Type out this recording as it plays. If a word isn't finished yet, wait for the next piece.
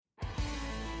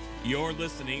You're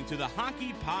listening to the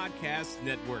Hockey Podcast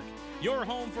Network, your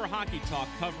home for hockey talk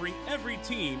covering every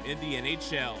team in the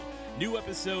NHL. New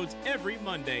episodes every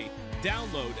Monday.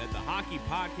 Download at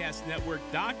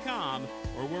thehockeypodcastnetwork.com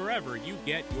or wherever you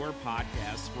get your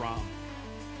podcasts from.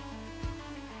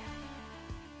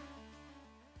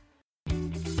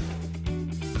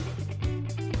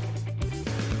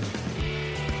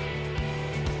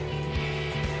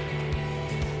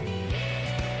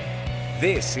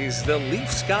 This is the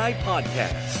Leaf Sky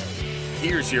Podcast.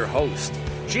 Here's your host,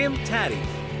 Jim Taddy.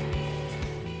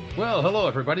 Well, hello,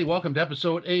 everybody. Welcome to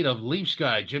episode 8 of Leaf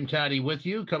Sky. Jim Taddy with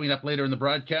you. Coming up later in the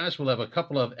broadcast, we'll have a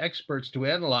couple of experts to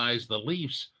analyze the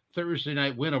Leafs' Thursday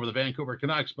night win over the Vancouver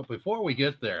Canucks. But before we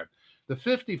get there, the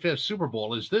 55th Super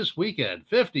Bowl is this weekend.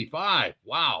 55.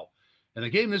 Wow. And a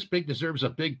game this big deserves a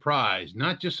big prize,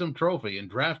 not just some trophy.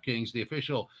 And DraftKings, the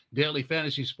official daily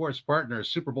fantasy sports partner,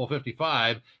 Super Bowl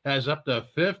 55, has up to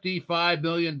 $55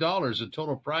 million in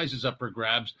total prizes up for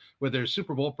grabs with their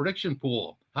Super Bowl prediction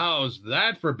pool. How's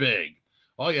that for big?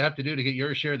 All you have to do to get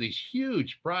your share of these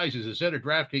huge prizes is enter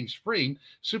DraftKings' free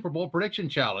Super Bowl prediction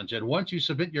challenge. And once you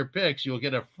submit your picks, you'll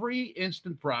get a free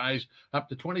instant prize up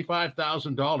to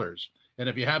 $25,000. And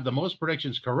if you have the most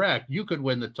predictions correct, you could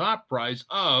win the top prize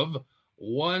of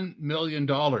 $1 million.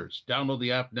 Download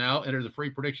the app now, enter the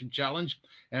free prediction challenge,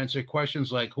 answer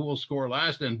questions like who will score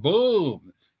last, and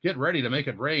boom, get ready to make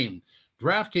it rain.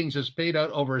 DraftKings has paid out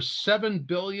over $7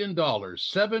 billion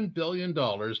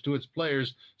to its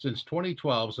players since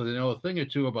 2012, so they know a thing or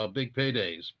two about big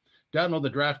paydays. Download the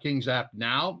DraftKings app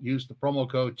now. Use the promo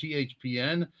code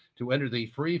THPN to enter the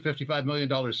free $55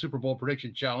 million Super Bowl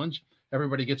prediction challenge.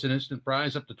 Everybody gets an instant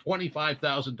prize up to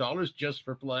 $25,000 just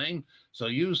for playing. So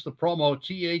use the promo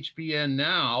THPN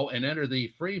now and enter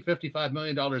the free $55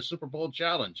 million Super Bowl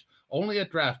challenge. Only at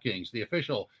DraftKings, the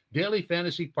official daily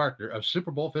fantasy partner of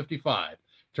Super Bowl 55.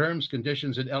 Terms,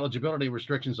 conditions, and eligibility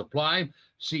restrictions apply.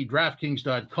 See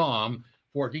DraftKings.com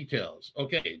for details.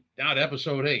 Okay, now to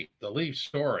episode 8, the Leafs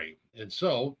story. And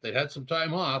so they had some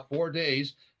time off, 4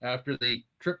 days after the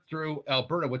trip through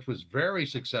Alberta, which was very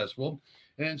successful.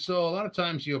 And so a lot of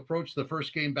times you approach the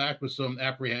first game back with some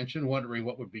apprehension, wondering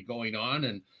what would be going on,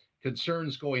 and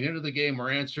concerns going into the game were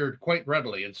answered quite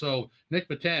readily. And so Nick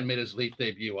Petan made his Leaf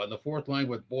debut on the fourth line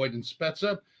with Boyd and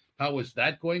Spezza. How was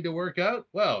that going to work out?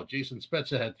 Well, Jason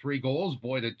Spezza had 3 goals,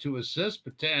 Boyd had 2 assists,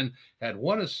 Petan had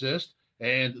 1 assist,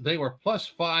 and they were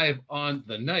 +5 on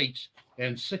the night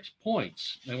and 6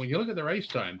 points. And when you look at their ice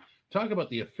time, talk about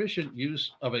the efficient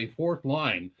use of a fourth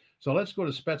line. So let's go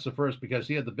to Spezza first because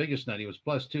he had the biggest night. He was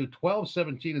 +2.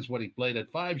 12-17 is what he played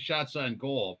at 5 shots on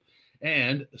goal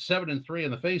and 7-3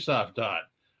 in the faceoff dot.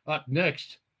 Up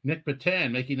next, Nick Petan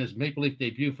making his Maple Leaf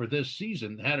debut for this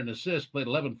season, had an assist, played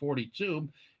 11-42.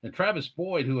 And Travis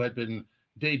Boyd, who had been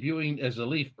debuting as a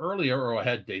Leaf earlier, or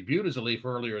had debuted as a Leaf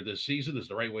earlier this season, is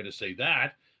the right way to say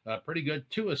that. Pretty good,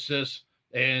 2 assists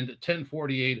and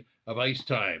 10:48 of ice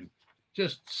time.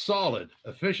 Just solid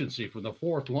efficiency from the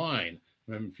fourth line.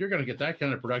 And if you're going to get that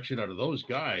kind of production out of those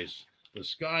guys, the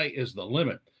sky is the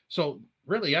limit. So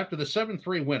really, after the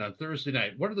 7-3 win on Thursday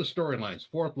night, what are the storylines?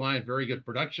 Fourth line, very good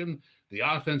production. The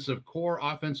core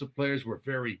offensive players were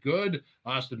very good.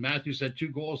 Austin Matthews had 2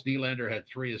 goals. Nylander had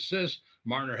 3 assists.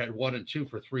 Marner had 1 and 2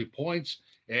 for 3 points.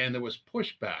 And there was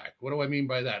pushback. What do I mean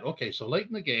by that? Okay, so late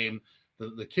in the game,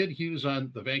 the kid Hughes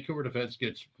on the Vancouver defense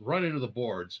gets run into the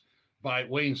boards by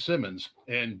Wayne Simmons.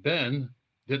 And Ben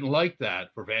didn't like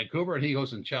that for Vancouver, and he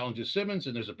goes and challenges Simmons,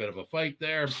 and there's a bit of a fight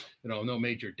there. No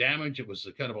major damage. It was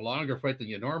a kind of a longer fight than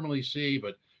you normally see,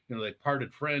 but, they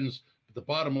parted friends. But the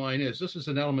bottom line is this is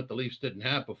an element the Leafs didn't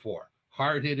have before.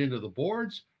 Hard hit into the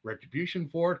boards, retribution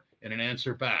for it, and an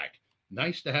answer back.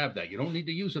 Nice to have that. You don't need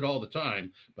to use it all the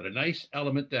time, but a nice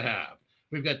element to have.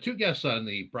 We've got 2 guests on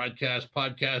the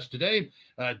podcast today.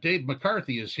 Dave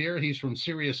McCarthy is here. He's from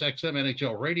Sirius XM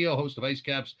NHL Radio, host of Ice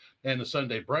Caps and the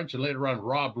Sunday Brunch. And later on,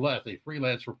 Rob Leth, a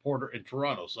freelance reporter in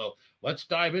Toronto. So let's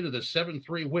dive into the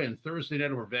 7-3 win Thursday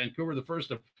night over Vancouver, the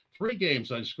first of 3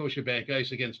 games on Scotiabank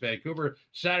Ice against Vancouver.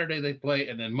 Saturday they play,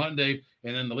 and then Monday,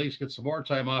 and then the Leafs get some more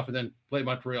time off and then play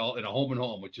Montreal in a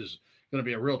home-and-home, which is going to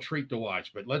be a real treat to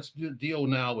watch. But let's deal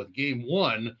now with Game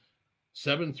 1,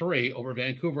 7-3 over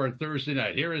Vancouver on Thursday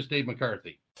night. Here is Dave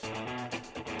McCarthy.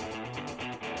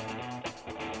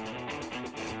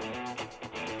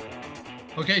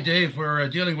 Okay, Dave, we're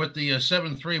dealing with the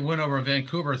 7-3 win over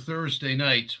Vancouver Thursday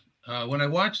night. When I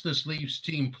watch this Leafs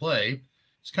team play,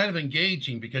 it's kind of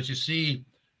engaging because you see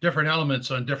different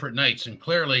elements on different nights. And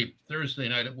clearly, Thursday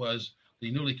night it was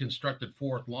the newly constructed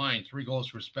fourth line, 3 goals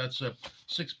for Spezza,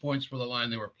 6 points for the line.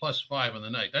 They were +5 on the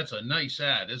night. That's a nice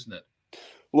ad, isn't it?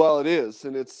 Well, it is,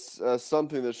 and it's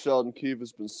something that Sheldon Keefe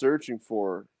has been searching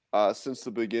for since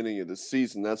the beginning of the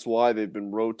season. That's why they've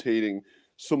been rotating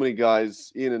so many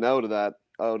guys in and out of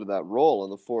that role on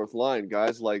the fourth line.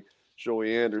 Guys like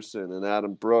Joey Anderson and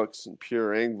Adam Brooks and Pierre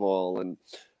Engvall and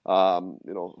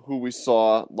who we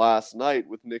saw last night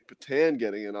with Nick Petan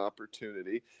getting an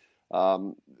opportunity.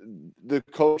 The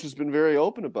coach has been very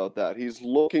open about that. He's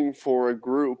looking for a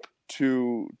group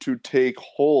to take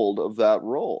hold of that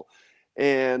role.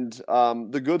 And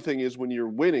the good thing is when you're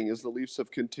winning, as the Leafs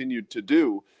have continued to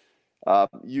do,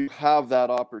 you have that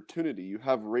opportunity. You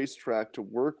have racetrack to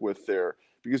work with there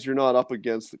because you're not up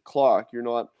against the clock. You're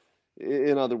not,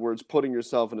 in other words, putting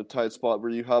yourself in a tight spot where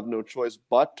you have no choice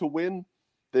but to win.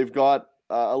 They've got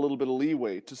a little bit of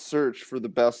leeway to search for the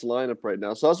best lineup right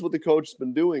now. So that's what the coach has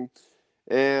been doing.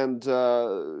 And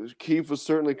Keefe was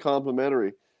certainly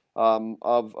complimentary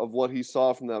of what he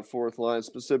saw from that fourth line,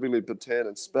 specifically Petan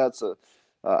and Spezza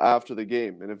after the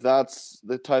game. And if that's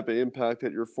the type of impact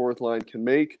that your fourth line can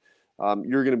make,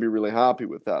 you're going to be really happy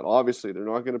with that. Obviously, they're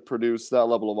not going to produce that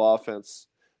level of offense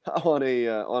on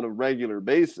a regular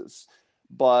basis,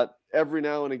 but every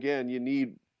now and again, you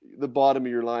need the bottom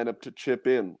of your lineup to chip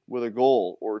in with a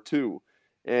goal or two.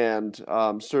 And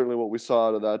certainly what we saw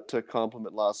out of that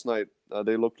compliment last night,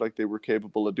 they looked like they were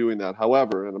capable of doing that.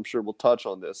 However, and I'm sure we'll touch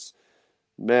on this,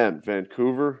 man,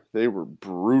 Vancouver, they were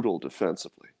brutal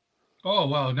defensively. Oh,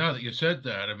 well, now that you said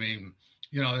that, I mean,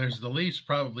 there's the Leafs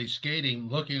probably skating,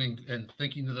 looking and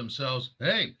thinking to themselves,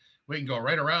 hey, we can go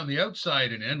right around the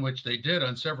outside and in, which they did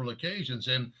on several occasions.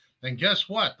 And guess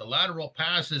what? The lateral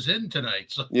pass is in tonight.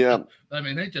 So, yeah, I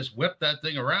mean, they just whipped that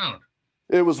thing around.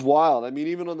 It was wild. I mean,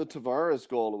 even on the Tavares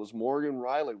goal, it was Morgan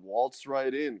Riley waltz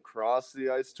right in, cross the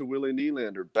ice to Willie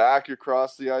Nylander, back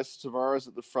across the ice to Tavares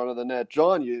at the front of the net.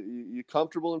 John, you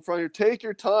comfortable in front here? Take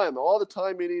your time. All the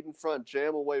time you need in front,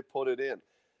 jam away, put it in.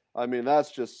 I mean,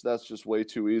 that's just way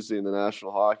too easy in the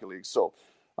National Hockey League. So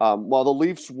while the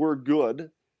Leafs were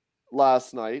good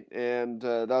last night, and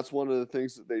that's one of the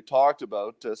things that they talked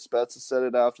about. Spezza said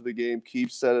it after the game.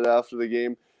 Keefe said it after the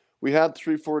game. We had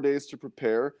 3-4 days to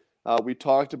prepare. We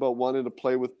talked about wanting to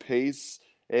play with pace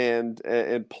and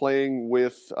playing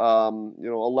with a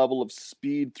level of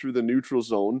speed through the neutral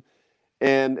zone,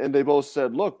 and they both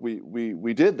said, look,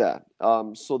 we did that.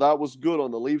 So that was good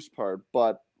on the Leafs' part,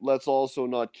 but let's also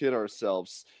not kid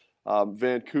ourselves.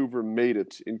 Vancouver made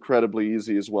it incredibly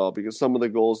easy as well because some of the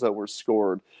goals that were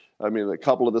scored, I mean, a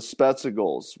couple of the Spezza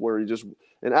goals where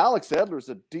and Alex Edler's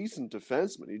a decent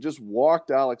defenseman. He just walked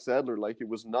Alex Edler like it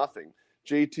was nothing.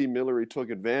 JT Miller he took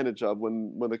advantage of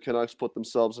when the Canucks put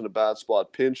themselves in a bad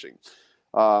spot pinching.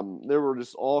 There were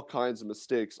just all kinds of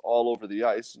mistakes all over the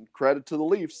ice. And credit to the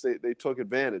Leafs, they took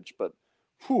advantage. But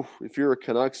if you're a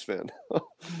Canucks fan,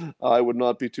 I would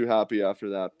not be too happy after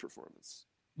that performance.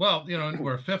 Well,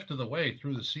 we're a fifth of the way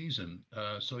through the season.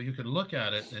 So you can look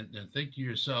at it and think to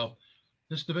yourself,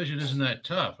 this division isn't that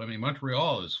tough. I mean,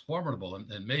 Montreal is formidable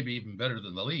and maybe even better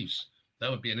than the Leafs. That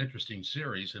would be an interesting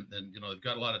series. And they've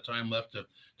got a lot of time left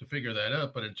to figure that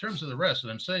out. But in terms of the rest,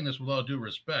 and I'm saying this with all due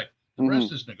respect, the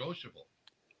rest is negotiable.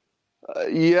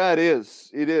 Yeah, it is.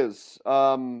 It is.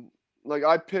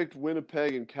 I picked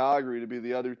Winnipeg and Calgary to be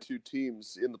the other two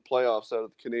teams in the playoffs out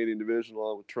of the Canadian division,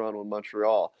 along with Toronto and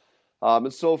Montreal.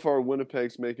 And so far,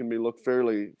 Winnipeg's making me look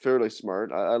fairly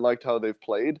smart. I liked how they've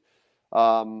played.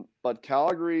 But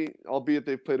Calgary, albeit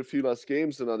they've played a few less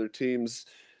games than other teams,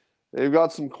 they've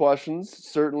got some questions,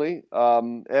 certainly.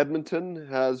 Edmonton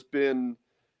has been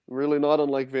really not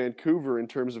unlike Vancouver in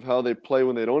terms of how they play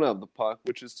when they don't have the puck,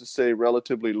 which is to say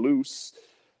relatively loose.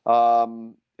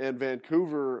 And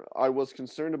Vancouver, I was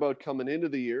concerned about coming into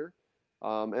the year,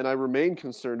 and I remain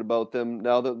concerned about them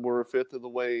now that we're a fifth of the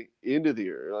way into the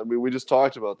year. I mean, we just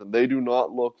talked about them. They do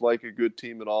not look like a good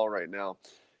team at all right now.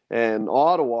 And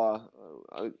Ottawa,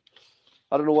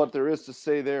 I don't know what there is to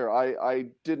say there. I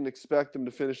didn't expect them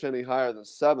to finish any higher than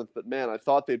seventh, but man, I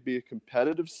thought they'd be a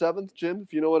competitive seventh, Jim,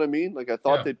 if you know what I mean. Like I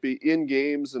thought they'd be in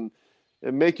games and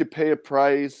make you pay a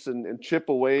price and chip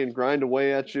away and grind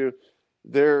away at you.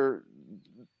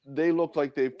 They look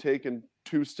like they've taken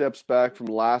 2 steps back from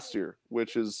last year,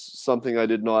 which is something I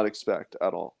did not expect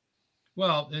at all.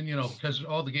 Well, and, because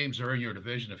all the games are in your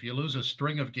division, if you lose a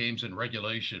string of games in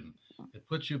regulation, it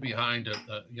puts you behind,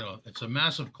 it's a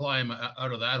massive climb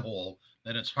out of that hole,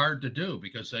 and it's hard to do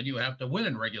because then you have to win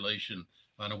in regulation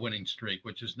on a winning streak,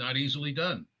 which is not easily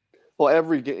done. Well,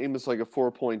 every game is like a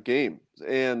 4-point game.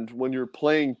 And when you're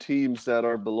playing teams that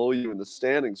are below you in the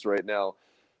standings right now,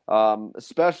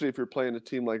 especially if you're playing a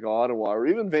team like Ottawa or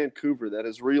even Vancouver that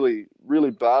has really,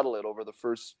 really battled it over the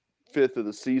first fifth of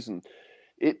the season,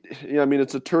 I mean,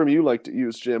 it's a term you like to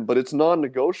use, Jim, but it's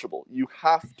non-negotiable. You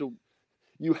have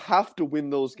to win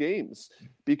those games,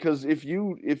 because if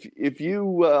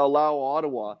you allow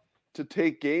Ottawa to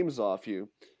take games off you,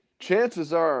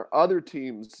 chances are other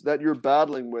teams that you're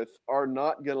battling with are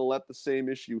not going to let the same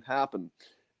issue happen,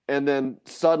 and then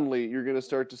suddenly you're going to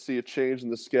start to see a change in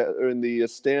the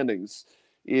standings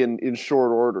in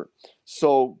short order.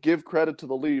 So give credit to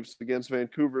the Leafs against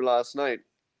Vancouver last night.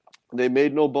 They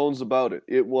made no bones about it.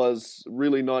 It was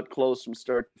really not close from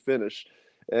start to finish.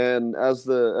 And as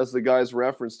the guys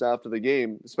referenced after the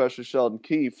game, especially Sheldon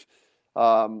Keefe,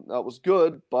 that was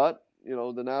good. But,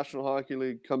 the National Hockey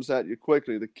League comes at you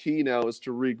quickly. The key now is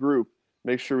to regroup.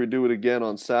 Make sure we do it again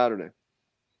on Saturday.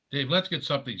 Dave, let's get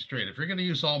something straight. If you're going to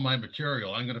use all my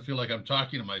material, I'm going to feel like I'm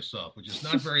talking to myself, which is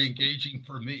not very engaging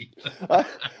for me.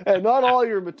 And not all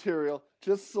your material,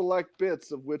 just select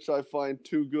bits of which I find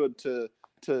too good to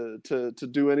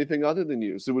do anything other than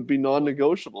use. It would be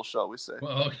non-negotiable, shall we say.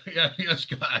 Well, yeah, yes,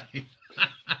 guy.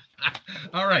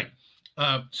 All right.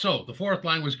 So the fourth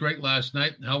line was great last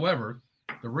night. However,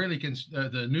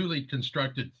 the newly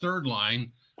constructed third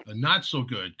line, not so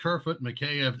good. Kerfoot,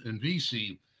 Mikheyev, and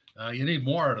Vesey. You need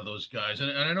more out of those guys.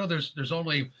 And I know there's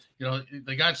only,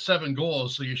 they got 7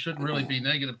 goals, so you shouldn't really be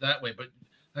negative that way. But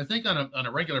I think on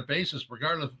a regular basis,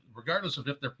 regardless of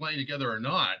if they're playing together or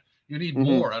not, you need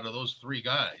more out of those 3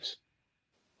 guys.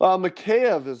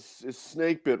 Mikheyev is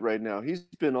snake bit right now. He's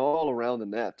been all around the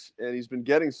net, and he's been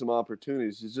getting some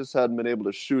opportunities. He just hadn't been able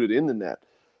to shoot it in the net.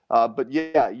 But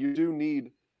yeah, you do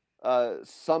need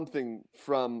something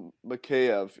from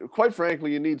Mikheyev. Quite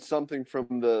frankly, you need something from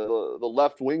the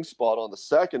left wing spot on the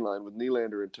second line with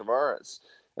Nylander and Tavares.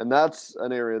 And that's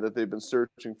an area that they've been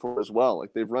searching for as well.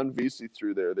 Like, they've run Vesey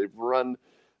through there. They've run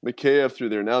Mikheyev through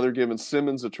there. Now they're giving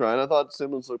Simmons a try, and I thought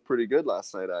Simmons looked pretty good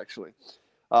last night, actually.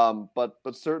 But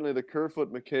certainly the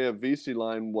Kerfoot, Mikheyev, Vesey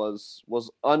line was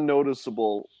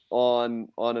unnoticeable on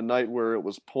a night where it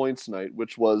was points night,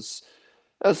 which was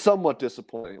somewhat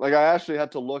disappointing. Like, I actually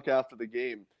had to look after the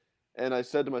game, and I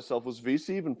said to myself, was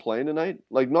Vesey even playing tonight?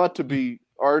 Like, not to be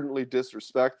ardently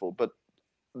disrespectful, but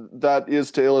that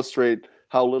is to illustrate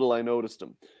how little I noticed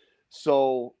him.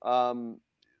 So,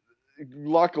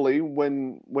 luckily,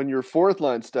 when your fourth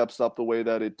line steps up the way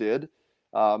that it did,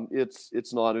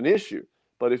 it's not an issue.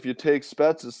 But if you take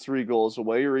Spez's 3 goals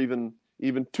away, or even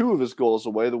 2 of his goals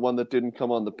away, the one that didn't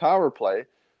come on the power play,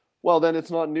 well, then it's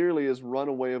not nearly as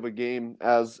runaway of a game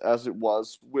as it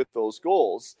was with those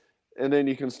goals. And then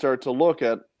you can start to look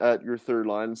at your third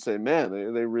line and say, man, they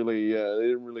didn't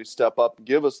really step up and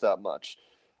give us that much.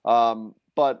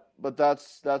 But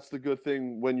that's the good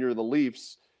thing when you're the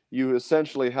Leafs. You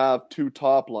essentially have 2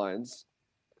 top lines.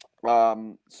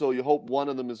 So you hope one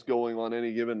of them is going on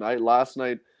any given night. Last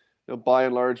night, by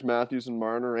and large, Matthews and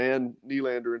Marner and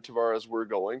Nylander and Tavares were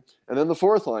going. And then the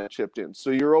fourth line chipped in.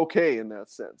 So you're okay in that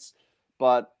sense.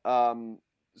 But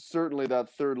certainly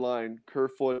that third line,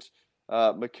 Kerfoot,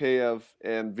 Mikheyev,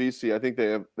 and Vesey, I think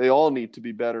they all need to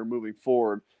be better moving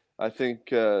forward. I think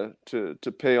to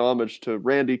pay homage to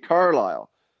Randy Carlyle.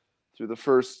 Through the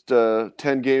first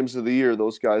 10 games of the year,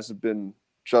 those guys have been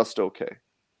just okay.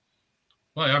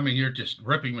 Well, I mean, you're just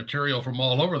ripping material from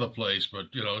all over the place, but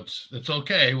it's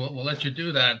okay. We'll let you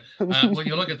do that. When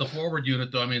you look at the forward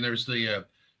unit, though, I mean, there's the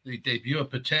debut of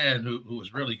Patan, who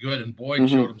was really good, and Boyd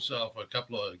showed himself a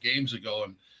couple of games ago,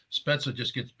 and Spezza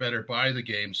just gets better by the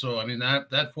game. So, I mean,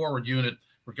 that forward unit,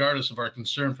 regardless of our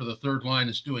concern for the third line,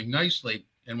 is doing nicely.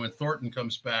 And when Thornton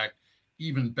comes back,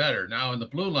 even better. Now in the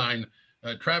blue line,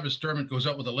 Travis Dermott goes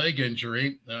out with a leg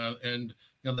injury, and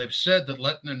they've said that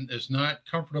Lettinen is not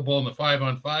comfortable in the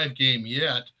 5-on-5 game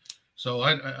yet. So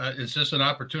is this an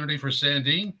opportunity for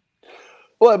Sandin?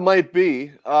 Well, it might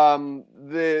be.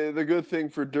 The good thing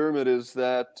for Dermott is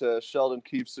that Sheldon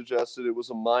Keefe suggested it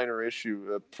was a minor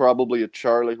issue, probably a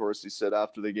Charlie horse, he said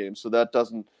after the game. So that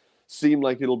doesn't seem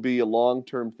like it'll be a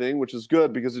long-term thing, which is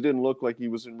good because it didn't look like he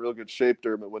was in real good shape,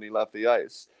 Dermott, when he left the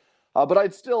ice. But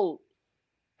I'd still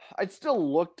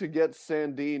look to get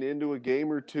Sandin into a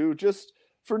game or two, just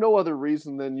for no other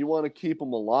reason than you want to keep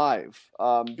him alive.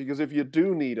 Because if you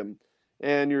do need him,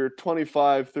 and you're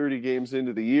 25, 30 games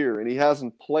into the year, and he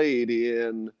hasn't played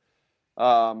in,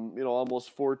 almost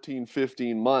 14,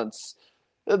 15 months,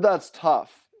 that's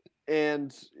tough.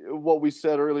 And what we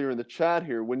said earlier in the chat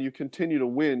here, when you continue to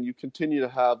win, you continue to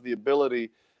have the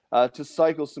ability to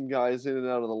cycle some guys in and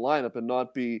out of the lineup and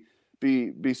not be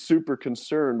super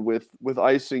concerned with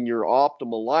icing your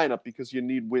optimal lineup because you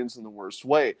need wins in the worst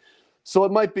way. So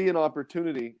it might be an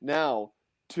opportunity now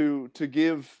to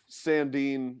give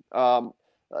Sandin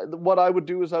what I would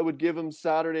do is I would give him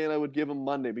Saturday and I would give him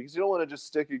Monday, because you don't want to just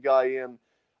stick a guy in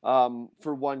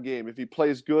for one game. If he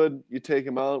plays good, you take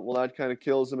him out. Well, that kind of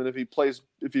kills him. And if he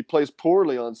plays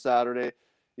poorly on Saturday,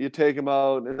 you take him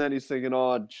out, and then he's thinking,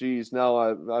 oh, geez, now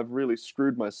I've really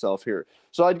screwed myself here.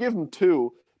 So I'd give him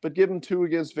 2, but give him 2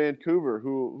 against Vancouver,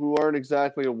 who aren't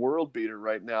exactly a world beater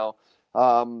right now.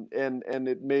 And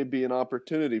it may be an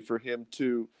opportunity for him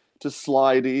to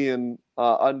slide in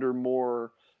under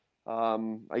more,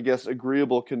 I guess,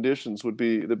 agreeable conditions would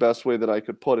be the best way that I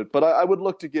could put it. But I would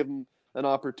look to give him an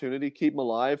opportunity, keep him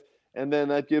alive, and then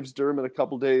that gives Dermott a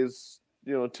couple days,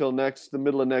 till the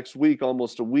middle of next week,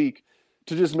 almost a week,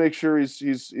 to just make sure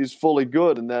he's fully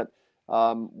good, and that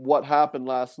what happened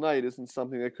last night isn't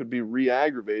something that could be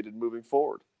re-aggravated moving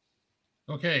forward.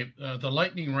 Okay, the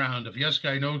lightning round of Yes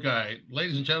Guy, No Guy.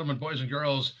 Ladies and gentlemen, boys and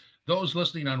girls, those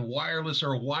listening on wireless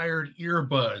or wired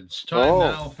earbuds, time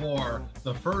now for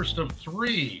the first of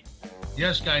 3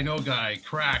 Yes Guy, No Guy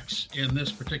cracks in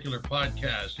this particular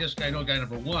podcast. Yes Guy, No Guy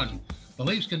number 1. The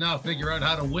Leafs can now figure out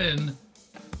how to win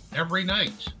every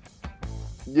night.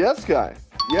 Yes Guy.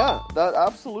 Yeah, that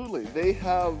absolutely. They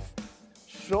have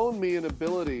shown me an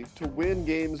ability to win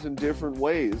games in different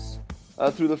ways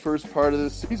through the first part of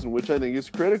this season, which I think is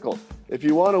critical. If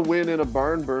you want to win in a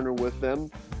barn burner with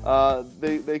them,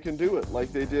 they can do it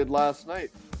like they did last night.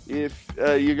 If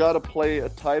you got to play a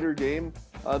tighter game,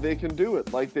 they can do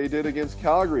it like they did against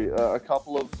Calgary a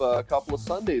couple of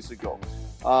Sundays ago.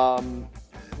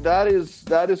 That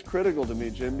is critical to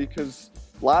me, Jim, because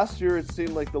last year, it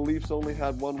seemed like the Leafs only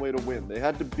had one way to win. They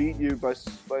had to beat you by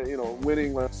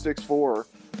winning 6-4.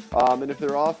 And if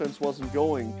their offense wasn't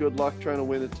going, good luck trying to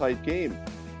win a tight game.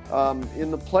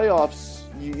 In the playoffs,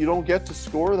 you don't get to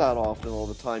score that often all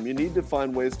the time. You need to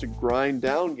find ways to grind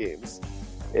down games.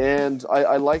 And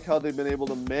I like how they've been able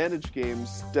to manage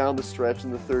games down the stretch in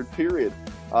the third period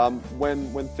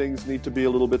when things need to be a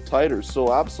little bit tighter.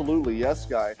 So absolutely, yes,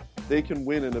 Guy. They can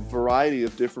win in a variety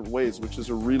of different ways, which is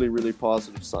a really, really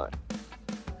positive sign.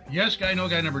 Yes Guy, No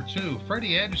Guy number 2.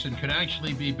 Freddie Anderson could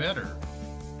actually be better.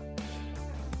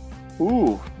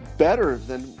 Ooh, better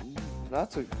than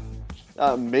that's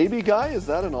a maybe, Guy. Is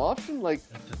that an option? Like,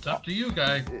 it's up to you,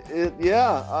 Guy.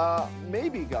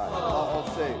 Maybe, Guy.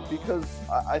 I'll say, because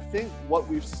I think what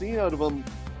we've seen out of him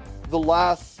the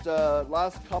last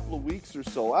couple of weeks or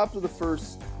so, after the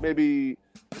first maybe.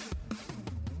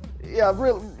 Yeah,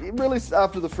 really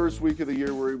after the first week of the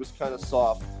year where he was kind of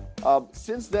soft.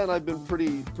 Since then, I've been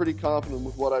pretty confident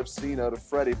with what I've seen out of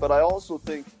Freddie. But I also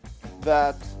think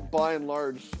that, by and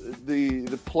large,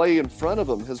 the play in front of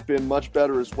him has been much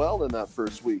better as well than that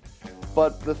first week.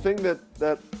 But the thing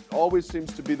that always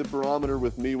seems to be the barometer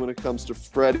with me when it comes to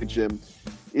Freddie, Jim,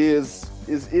 is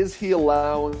he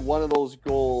allowing one of those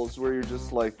goals where you're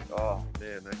just like, oh,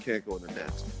 man, that can't go in the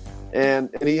net. And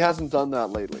he hasn't done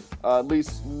that lately. At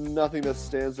least nothing that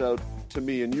stands out to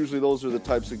me. And usually those are the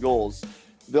types of goals.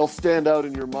 They'll stand out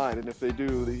in your mind. And if they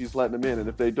do, he's letting them in. And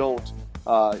if they don't,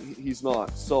 he's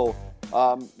not. So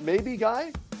maybe,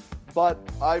 Guy. But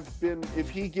if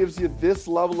he gives you this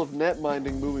level of net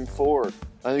minding moving forward,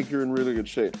 I think you're in really good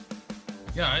shape.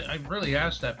 Yeah, I really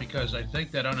asked that because I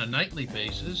think that on a nightly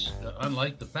basis,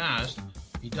 unlike the past,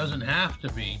 he doesn't have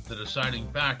to be the deciding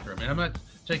factor. I mean, I'm not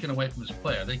taken away from his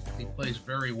play. I think he plays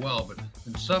very well, but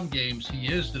in some games he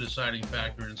is the deciding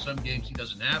factor, and in some games he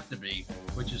doesn't have to be,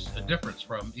 which is a difference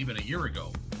from even a year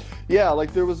ago. Yeah,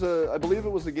 like there was I believe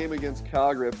it was a game against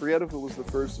Calgary. I forget if it was the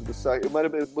first or the second.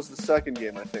 It was the second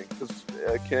game, I think, because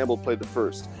Campbell played the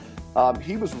first.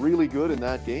 He was really good in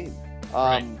that game.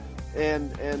 Right.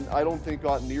 And I don't think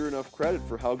got near enough credit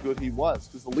for how good he was,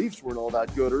 because the Leafs weren't all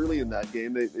that good early in that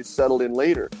game. They settled in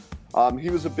later. He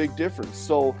was a big difference.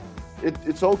 So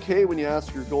it's okay when you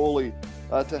ask your goalie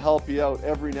to help you out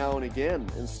every now and again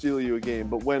and steal you a game.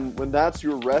 But when that's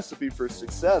your recipe for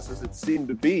success, as it seemed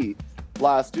to be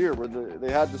last year, where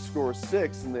they had to score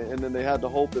 6 and then they had to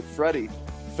hope that Freddie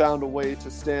found a way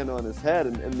to stand on his head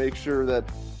and make sure that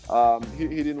he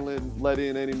didn't let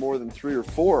in any more than 3 or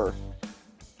 4.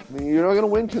 I mean, you're not going to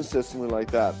win consistently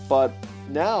like that. But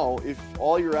now, if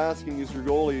all you're asking is your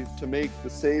goalie to make the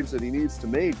saves that he needs to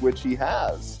make, which he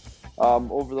has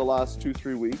over the last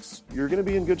 2-3 weeks, you're going to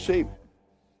be in good shape.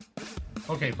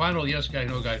 Okay, final Yes Guy,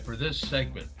 No Guy for this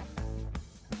segment.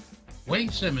 Wayne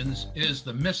Simmonds is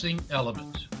the missing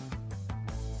element.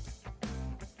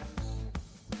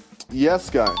 Yes,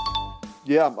 Guy.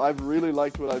 Yeah, I've really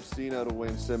liked what I've seen out of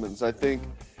Wayne Simmonds. I think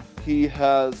he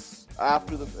has...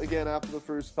 After the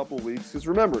first couple of weeks, because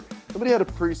remember, somebody had a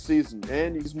preseason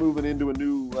and he's moving into a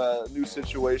new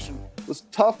situation. It was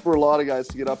tough for a lot of guys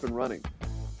to get up and running,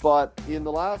 but in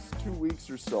the last 2 weeks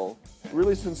or so,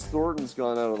 really since Thornton's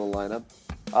gone out of the lineup,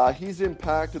 he's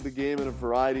impacted the game in a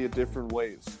variety of different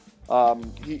ways.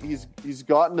 He's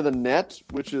gotten to the net,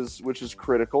 which is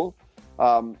critical.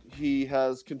 He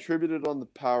has contributed on the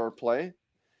power play.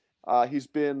 He's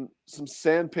been some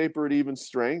sandpaper at even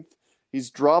strength. He's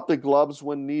dropped the gloves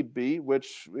when need be,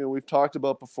 which we've talked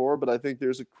about before, but I think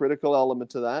there's a critical element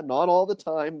to that. Not all the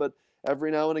time, but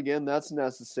every now and again that's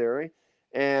necessary.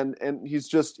 And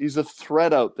he's a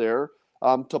threat out there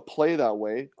to play that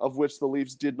way, of which the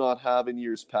Leafs did not have in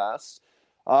years past.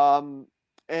 And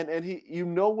he,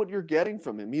 what you're getting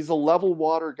from him. He's a level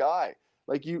water guy.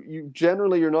 Like you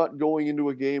generally you're not going into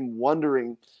a game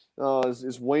wondering,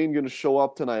 is Wayne going to show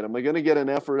up tonight? Am I going to get an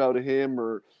effort out of him,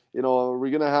 or are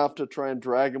we going to have to try and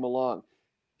drag him along?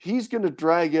 He's going to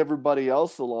drag everybody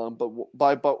else along, but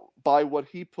by what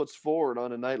he puts forward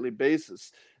on a nightly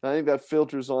basis. And I think that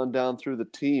filters on down through the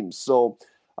team. So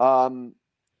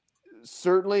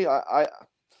certainly,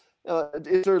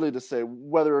 it's early to say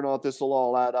whether or not this will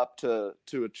all add up to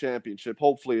a championship.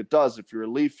 Hopefully, it does if you're a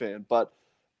Leaf fan. But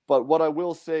what I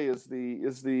will say is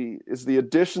the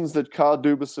additions that Kyle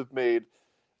Dubas have made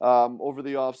over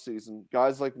the offseason,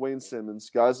 guys like Wayne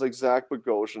Simmons, guys like Zach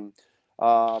Bogosian,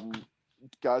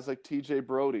 guys like TJ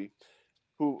Brody,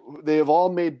 who they have all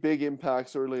made big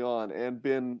impacts early on and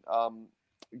been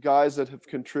guys that have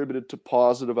contributed to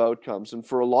positive outcomes. And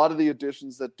for a lot of the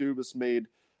additions that Dubas made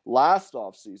last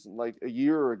offseason, like a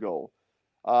year ago,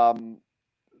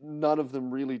 none of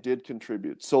them really did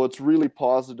contribute. So it's really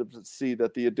positive to see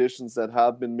that the additions that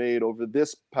have been made over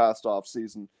this past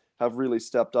offseason have really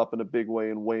stepped up in a big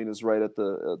way, and Wayne is right at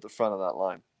the front of that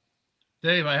line.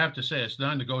 Dave, I have to say it's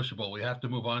non-negotiable. We have to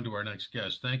move on to our next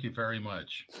guest. Thank you very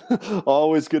much.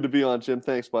 Always good to be on, Jim.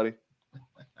 Thanks, buddy.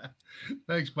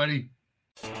 Thanks, buddy.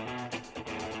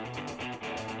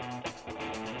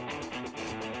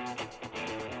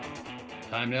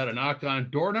 Time now to knock on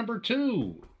door number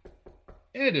 2.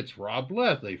 And it's Rob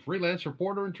Leth, a freelance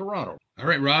reporter in Toronto. All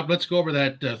right, Rob, let's go over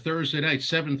that Thursday night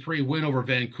 7-3 win over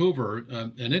Vancouver.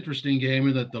 An interesting game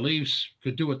in that the Leafs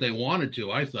could do what they wanted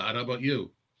to, I thought. How about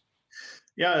you?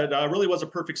 Yeah, it really was a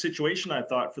perfect situation, I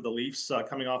thought, for the Leafs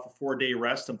coming off a 4-day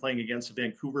rest and playing against a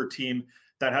Vancouver team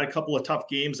that had a couple of tough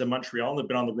games in Montreal and had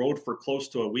been on the road for close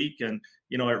to a week. And,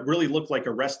 it really looked like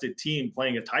a rested team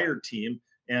playing a tired team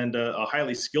and a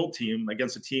highly skilled team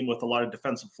against a team with a lot of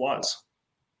defensive flaws.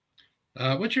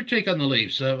 What's your take on the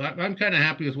Leafs? I'm kind of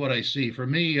happy with what I see. For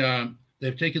me,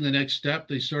 they've taken the next step.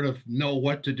 They sort of know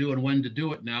what to do and when to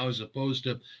do it now, as opposed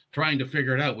to trying to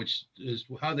figure it out, which is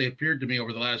how they appeared to me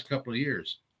over the last couple of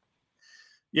years.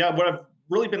 Yeah, what I've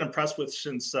really been impressed with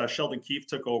since Sheldon Keefe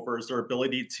took over is their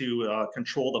ability to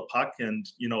control the puck and,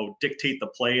 dictate the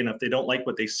play. And if they don't like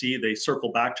what they see, they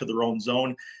circle back to their own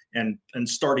zone and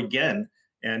start again.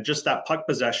 And just that puck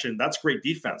possession, that's great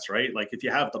defense, right? Like if you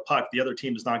have the puck, the other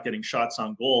team is not getting shots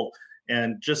on goal.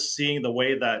 And just seeing the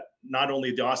way that not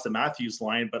only the Austin Matthews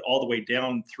line, but all the way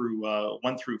down through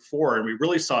 1 through 4. And we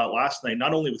really saw it last night,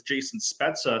 not only with Jason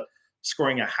Spezza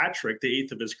scoring a hat trick, the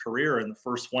 8th of his career and the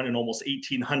first one in almost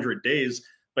 1,800 days,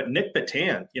 but Nick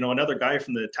Petan, another guy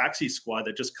from the taxi squad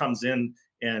that just comes in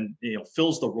and,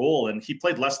 fills the role. And he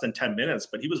played less than 10 minutes,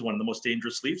 but he was one of the most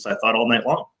dangerous Leafs, I thought, all night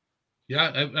long.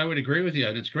 Yeah, I would agree with you.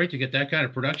 And it's great to get that kind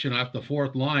of production off the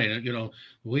fourth line.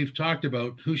 We've talked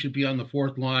about who should be on the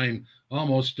fourth line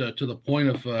almost to the point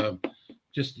of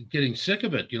just getting sick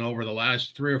of it, over the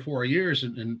last 3 or 4 years.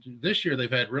 And this year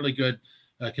they've had really good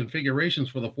configurations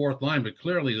for the fourth line. But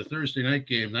clearly the Thursday night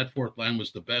game, that fourth line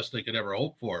was the best they could ever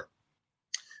hope for.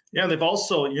 Yeah, they've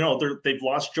also, they've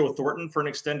lost Joe Thornton for an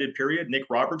extended period. Nick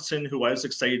Robertson, who I was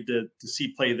excited to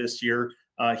see play this year,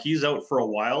 he's out for a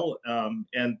while,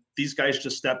 and these guys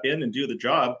just step in and do the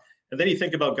job. And then you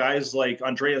think about guys like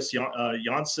Andreas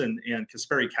Johnsson and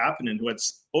Kasperi Kapanen, who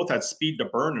both had speed to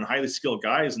burn and highly skilled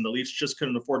guys, and the Leafs just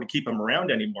couldn't afford to keep them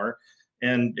around anymore.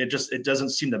 And it doesn't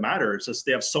seem to matter. It's just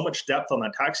they have so much depth on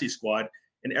that taxi squad,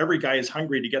 and every guy is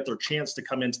hungry to get their chance to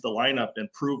come into the lineup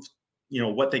and prove,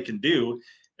 what they can do.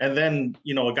 And then,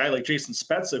 a guy like Jason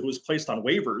Spezza, who was placed on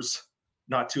waivers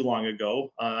not too long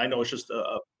ago. I know it's just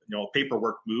a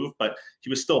paperwork move, but he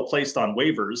was still placed on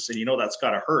waivers, and that's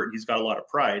got to hurt. He's got a lot of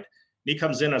pride. And he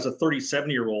comes in as a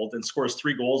 37-year-old and scores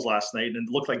 3 goals last night and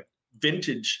looked like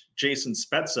vintage Jason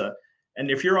Spezza. And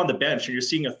if you're on the bench and you're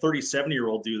seeing a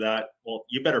 37-year-old do that, well,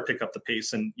 you better pick up the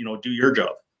pace and, do your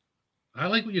job. I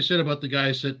like what you said about the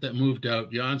guys that moved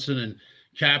out, Johnsson and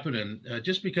Kapanen,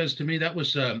 just because to me that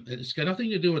was, it's got nothing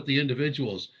to do with the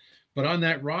individuals, but on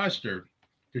that roster,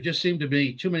 there just seemed to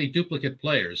be too many duplicate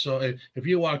players. So if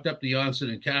you walked up to Johnsson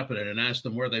and Kapanen and asked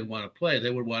them where they want to play, they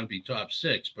would want to be top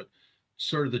 6. But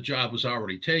sort of the job was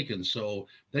already taken. So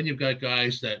then you've got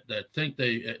guys that think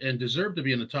they and deserve to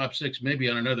be in the top 6, maybe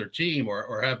on another team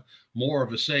or have more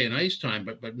of a say in ice time,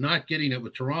 but not getting it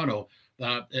with Toronto.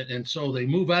 And so they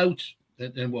move out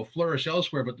and will flourish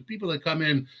elsewhere. But the people that come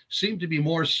in seem to be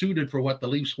more suited for what the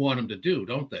Leafs want them to do,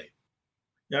 don't they?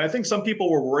 Yeah, I think some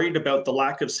people were worried about the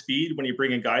lack of speed when you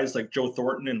bring in guys like Joe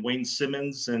Thornton and Wayne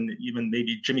Simmons and even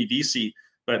maybe Jimmy Vesey.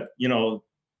 But,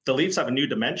 the Leafs have a new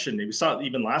dimension. We saw it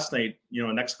even last night,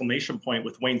 an exclamation point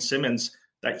with Wayne Simmons,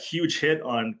 that huge hit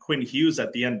on Quinn Hughes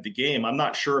at the end of the game. I'm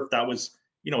not sure if that was,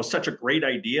 such a great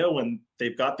idea when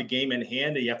they've got the game in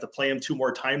hand and you have to play him 2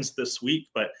 more times this week.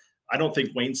 But I don't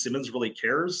think Wayne Simmons really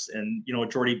cares. And,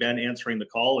 Jordy Ben answering the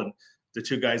call and the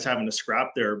 2 guys having a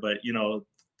scrap there. But,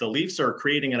 the Leafs are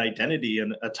creating an identity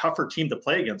and a tougher team to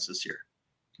play against this year.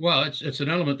 Well, it's an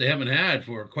element they haven't had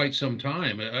for quite some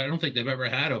time. I don't think they've ever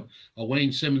had a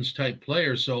Wayne Simmons type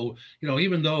player. So,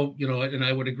 even though, and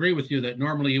I would agree with you that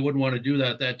normally you wouldn't want to do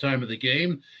that time of the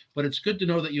game, but it's good to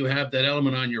know that you have that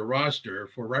element on your roster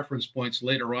for reference points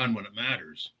later on when it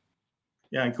matters.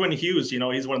 Yeah, and Quinn Hughes,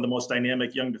 he's one of the most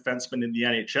dynamic young defensemen in the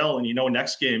NHL. And,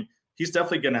 next game, he's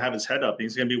definitely going to have his head up.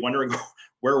 He's going to be wondering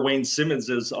where Wayne Simmons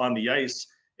is on the ice.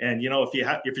 And,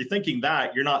 if you're thinking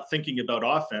that, you're not thinking about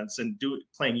offense and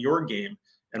playing your game.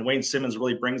 And Wayne Simmons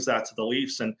really brings that to the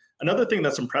Leafs. And another thing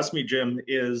that's impressed me, Jim,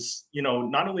 is,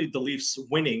 not only the Leafs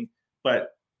winning,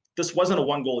 but this wasn't a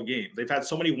 1-goal game. They've had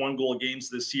so many 1-goal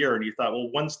games this year. And you thought, well,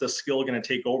 when's the skill going to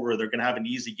take over? They're going to have an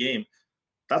easy game.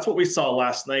 That's what we saw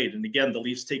last night. And again, the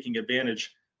Leafs taking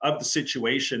advantage of the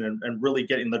situation and really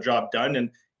getting the job done.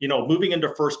 And, moving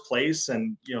into first place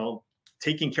and,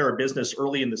 taking care of business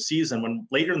early in the season, when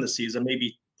later in the season,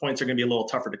 maybe points are going to be a little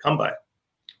tougher to come by.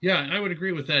 Yeah, I would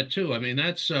agree with that too. I mean,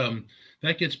 that's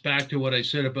that gets back to what I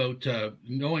said about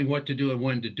knowing what to do and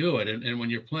when to do it. And when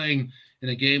you're playing in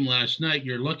a game last night,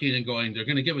 you're looking and going, they're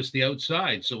going to give us the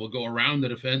outside. So we'll go around the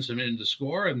defense and in to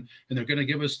score, and they're going to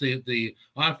give us the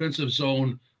offensive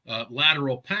zone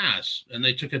lateral pass. And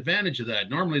they took advantage of that.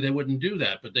 Normally they wouldn't do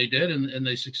that, but they did, and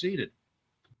they succeeded.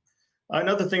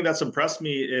 Another thing that's impressed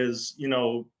me is,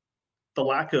 the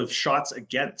lack of shots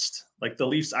against. Like, the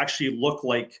Leafs actually look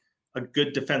like a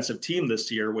good defensive team this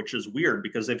year, which is weird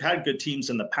because they've had good teams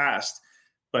in the past.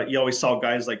 But you always saw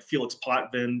guys like Felix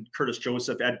Potvin, Curtis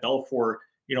Joseph, Ed Belfour,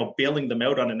 bailing them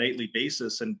out on a nightly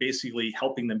basis and basically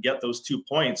helping them get those 2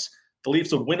 points. The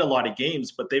Leafs would win a lot of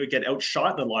games, but they would get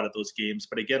outshot in a lot of those games.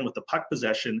 But again, with the puck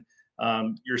possession,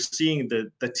 you're seeing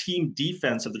the team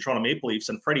defense of the Toronto Maple Leafs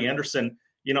and Freddie Anderson.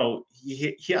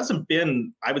 He hasn't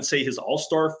been, I would say, his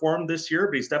all-star form this year,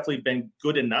 but he's definitely been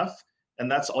good enough. And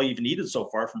that's all you've needed so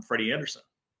far from Freddie Anderson.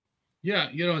 Yeah,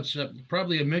 it's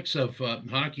probably a mix of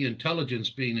hockey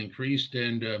intelligence being increased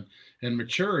and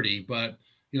maturity. But,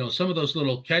 some of those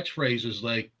little catchphrases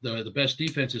like the best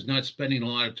defense is not spending a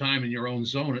lot of time in your own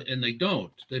zone, and they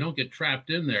don't get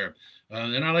trapped in there.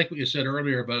 And I like what you said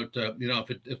earlier about,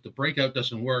 if the breakout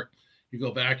doesn't work, you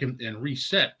go back and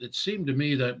reset. It seemed to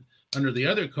me that under the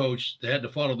other coach, they had to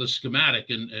follow the schematic,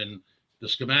 and the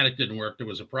schematic didn't work. There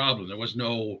was a problem. There was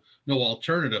no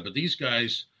alternative. But these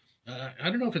guys, I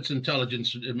don't know if it's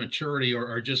intelligence and maturity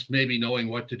or just maybe knowing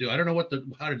what to do. I don't know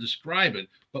how to describe it.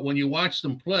 But when you watch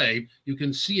them play, you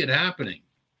can see it happening.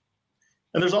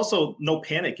 And there's also no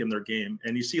panic in their game.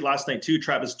 And you see last night too,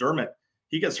 Travis Dermott,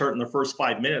 he gets hurt in the first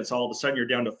 5 minutes. All of a sudden, you're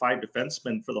down to 5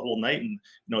 defensemen for the whole night. And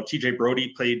TJ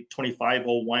Brody played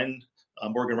 25-01.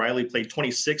 Morgan Riley played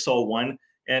 26-01,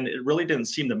 and it really didn't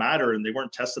seem to matter, and they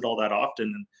weren't tested all that often.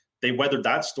 And they weathered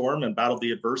that storm and battled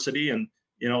the adversity, and,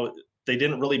 they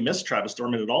didn't really miss Travis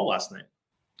Dermott at all last night.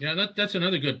 Yeah, that's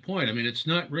another good point. I mean, it's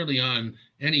not really on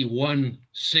any one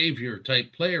savior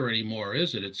type player anymore,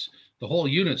 is it? It's the whole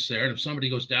unit's there, and if somebody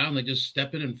goes down, they just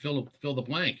step in and fill the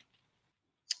blank.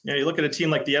 Yeah, you look at a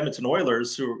team like the Edmonton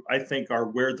Oilers, who I think are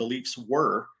where the Leafs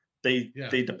were. They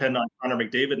depend on Connor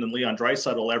McDavid and Leon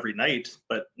Draisaitl every night,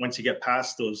 but once you get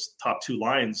past those top 2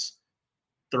 lines,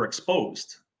 they're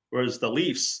exposed. Whereas the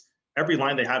Leafs, every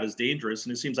line they have is dangerous,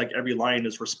 and it seems like every line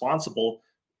is responsible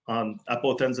at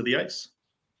both ends of the ice.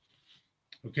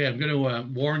 Okay, I'm going to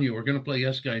warn you, we're going to play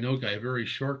Yes Guy, No Guy very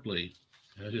shortly.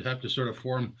 I just have to sort of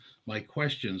form my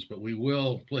questions, but we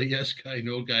will play Yes Guy,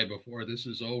 No Guy before this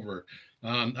is over.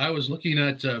 I was looking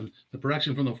at the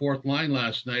production from the 4th line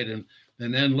last night, and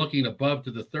then looking above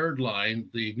to the 3rd line,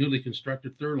 the newly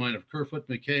constructed 3rd line of Kerfoot,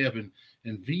 Mikheyev,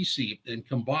 and Vesey, and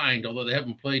combined, although they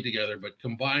haven't played together, but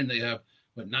combined they have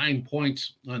 9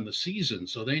 points on the season.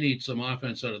 So they need some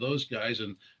offense out of those guys.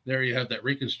 And there you have that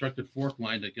reconstructed 4th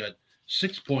line that got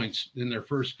 6 points in their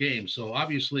first game. So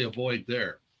obviously a void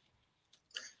there.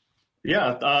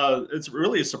 Yeah, it's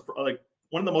really like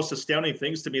one of the most astounding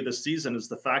things to me this season is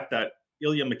the fact that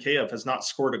Ilya Mikheyev has not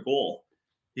scored a goal.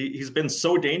 He's been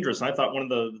so dangerous. And I thought one of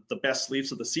the best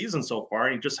Leafs of the season so far,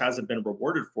 and he just hasn't been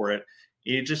rewarded for it.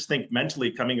 You just think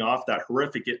mentally, coming off that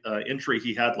horrific injury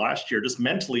he had last year, just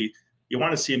mentally, you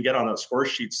want to see him get on that score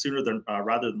sheet sooner than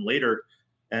rather than later.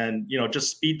 And,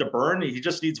 just speed to burn. He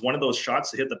just needs one of those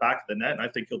shots to hit the back of the net, and I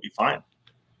think he'll be fine.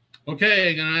 Okay,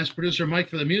 I'm going to ask producer Mike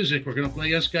for the music. We're going to play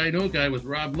Yes Guy, No Guy with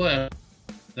Rob Leff.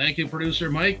 Thank you,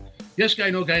 producer Mike. Yes Guy,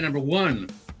 No Guy number 1.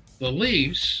 The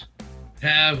Leafs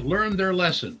have learned their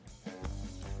lesson.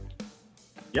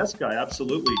 Yes, Guy,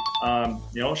 absolutely.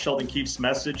 Sheldon Keefe's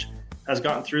message has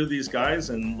gotten through these guys,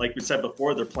 and like we said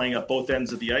before, they're playing at both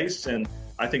ends of the ice, and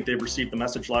I think they've received the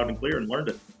message loud and clear and learned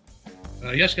it.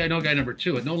 Yes Guy, No Guy number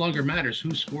 2. It no longer matters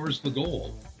who scores the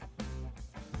goal.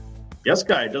 Yes,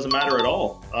 Guy, it doesn't matter at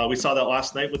all. We saw that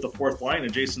last night with the fourth line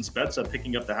and Jason Spezza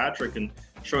picking up the hat trick and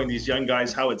showing these young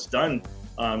guys how it's done.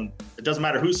 It doesn't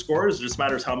matter who scores, it just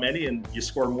matters how many, and you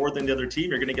score more than the other team,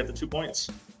 you're going to get the 2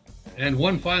 points. And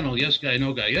one final Yes Guy,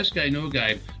 No Guy. Yes Guy, No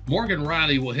Guy. Morgan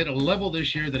Rielly will hit a level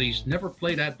this year that he's never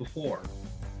played at before.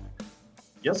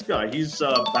 Yes, Guy, he's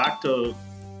back to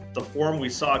the form we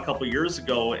saw a couple years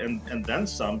ago and then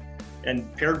some,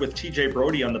 and paired with TJ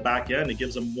Brody on the back end, it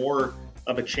gives him more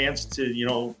of a chance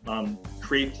to,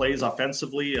 create plays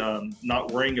offensively,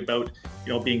 not worrying about,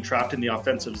 being trapped in the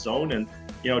offensive zone. And,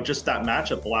 just that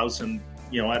matchup allows him,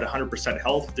 at 100%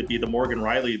 health to be the Morgan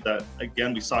Rielly that,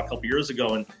 again, we saw a couple years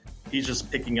ago. And he's just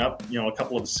picking up, a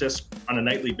couple of assists on a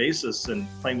nightly basis and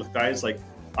playing with guys like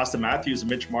Austin Matthews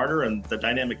and Mitch Marner and the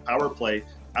dynamic power play.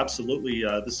 Absolutely,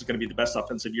 this is going to be the best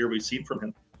offensive year we've seen from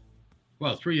him.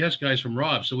 Well, 3 yes guys from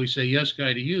Rob. So we say yes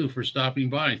guy to you for stopping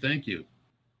by. Thank you.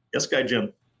 Yes guy,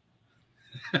 Jim.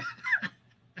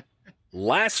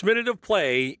 Last minute of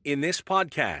play in this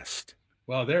podcast.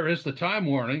 Well, there is the time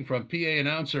warning from PA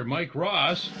announcer Mike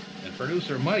Ross and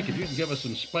producer Mike. If you can give us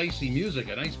some spicy music,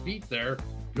 a nice beat there.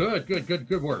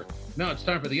 Good work. Now it's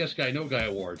time for the Yes Guy, No Guy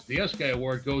Awards. The Yes Guy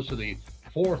Award goes to the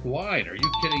 4th line. Are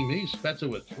you kidding me? Spezza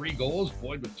with 3 goals,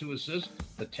 Boyd with 2 assists,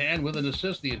 the Tan with an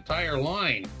assist, the entire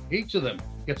line. Each of them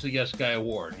gets a Yes Guy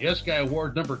Award. Yes Guy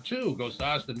Award number 2 goes to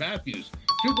Austin Matthews.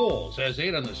 2 goals, has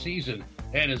 8 on the season,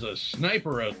 and is a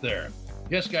sniper out there.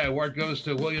 Yes Guy Award goes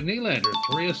to William Nylander,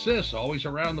 3 assists, always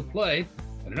around the play.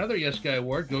 And another Yes Guy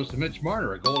Award goes to Mitch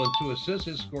Marner, a goal and 2 assists.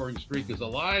 His scoring streak is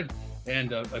alive,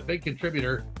 and a big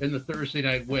contributor in the Thursday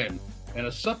night win. And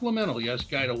a supplemental Yes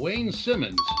Guy to Wayne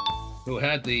Simmons, who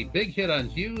had the big hit on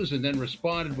Hughes and then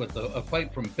responded with a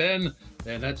fight from Ben.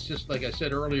 And that's just, like I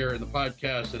said earlier in the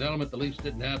podcast, an element the Leafs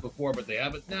didn't have before, but they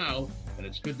have it now, and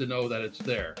it's good to know that it's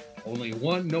there. Only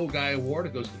 1 No Guy Award.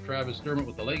 It goes to Travis Dermott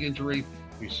with the leg injury.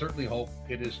 We certainly hope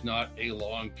it is not a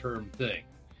long-term thing.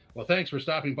 Well, thanks for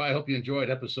stopping by. I hope you enjoyed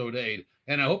episode 8,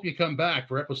 and I hope you come back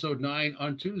for episode 9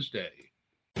 on Tuesday.